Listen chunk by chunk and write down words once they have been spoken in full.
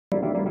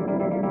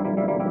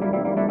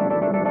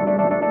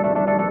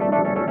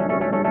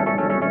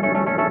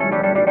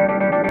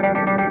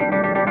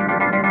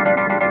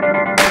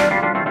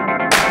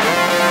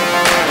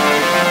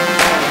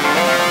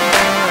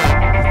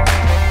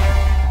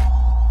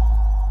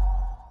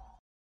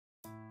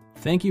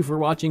Thank you for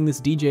watching this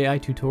DJI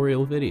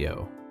tutorial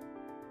video.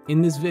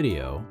 In this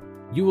video,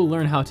 you will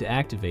learn how to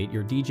activate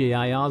your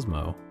DJI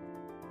Osmo.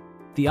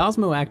 The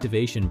Osmo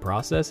activation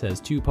process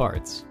has two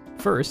parts.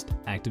 First,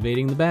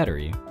 activating the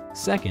battery.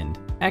 Second,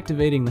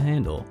 activating the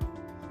handle.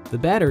 The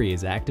battery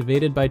is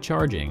activated by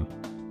charging.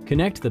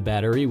 Connect the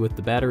battery with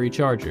the battery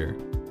charger.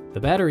 The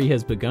battery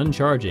has begun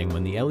charging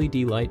when the LED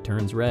light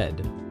turns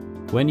red.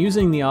 When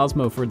using the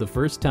Osmo for the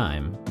first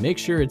time, make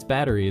sure its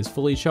battery is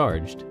fully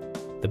charged.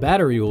 The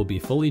battery will be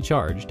fully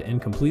charged and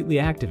completely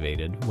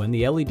activated when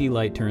the LED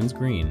light turns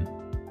green.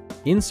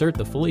 Insert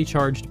the fully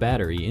charged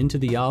battery into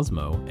the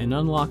Osmo and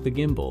unlock the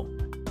gimbal.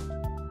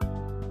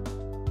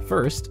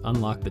 First,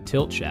 unlock the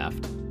tilt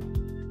shaft.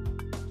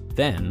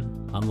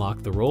 Then,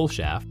 unlock the roll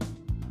shaft.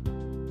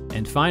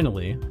 And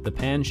finally, the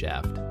pan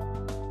shaft.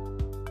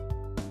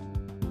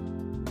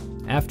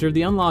 After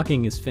the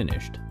unlocking is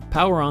finished,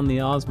 power on the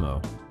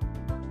Osmo.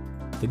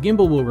 The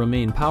gimbal will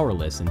remain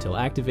powerless until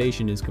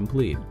activation is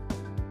complete.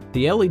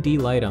 The LED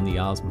light on the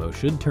Osmo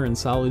should turn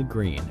solid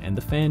green and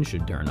the fan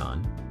should turn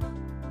on.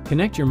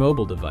 Connect your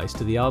mobile device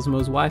to the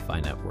Osmo's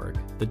Wi-Fi network.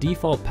 The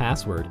default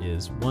password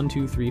is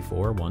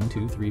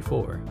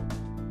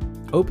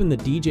 12341234. Open the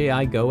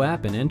DJI Go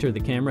app and enter the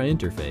camera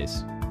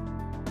interface.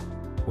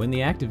 When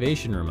the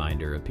activation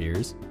reminder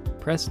appears,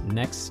 press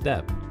Next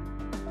Step.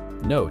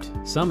 Note,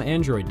 some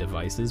Android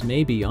devices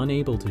may be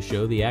unable to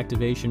show the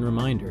activation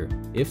reminder.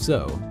 If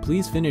so,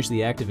 please finish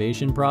the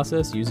activation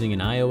process using an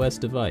iOS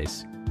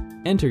device.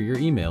 Enter your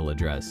email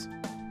address.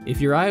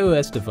 If your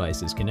iOS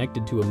device is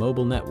connected to a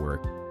mobile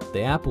network,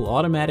 the app will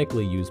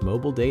automatically use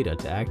mobile data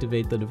to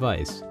activate the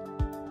device.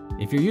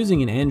 If you're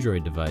using an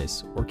Android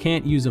device or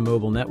can't use a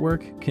mobile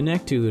network,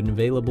 connect to an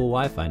available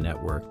Wi-Fi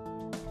network.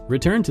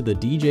 Return to the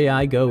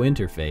DJI Go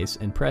interface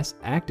and press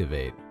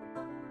Activate.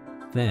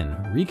 Then,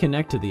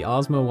 reconnect to the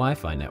Osmo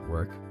Wi-Fi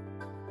network.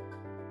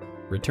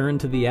 Return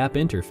to the app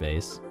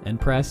interface and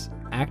press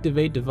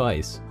Activate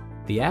Device.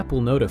 The app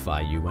will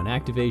notify you when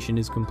activation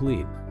is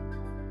complete.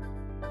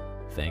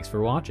 Thanks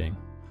for watching.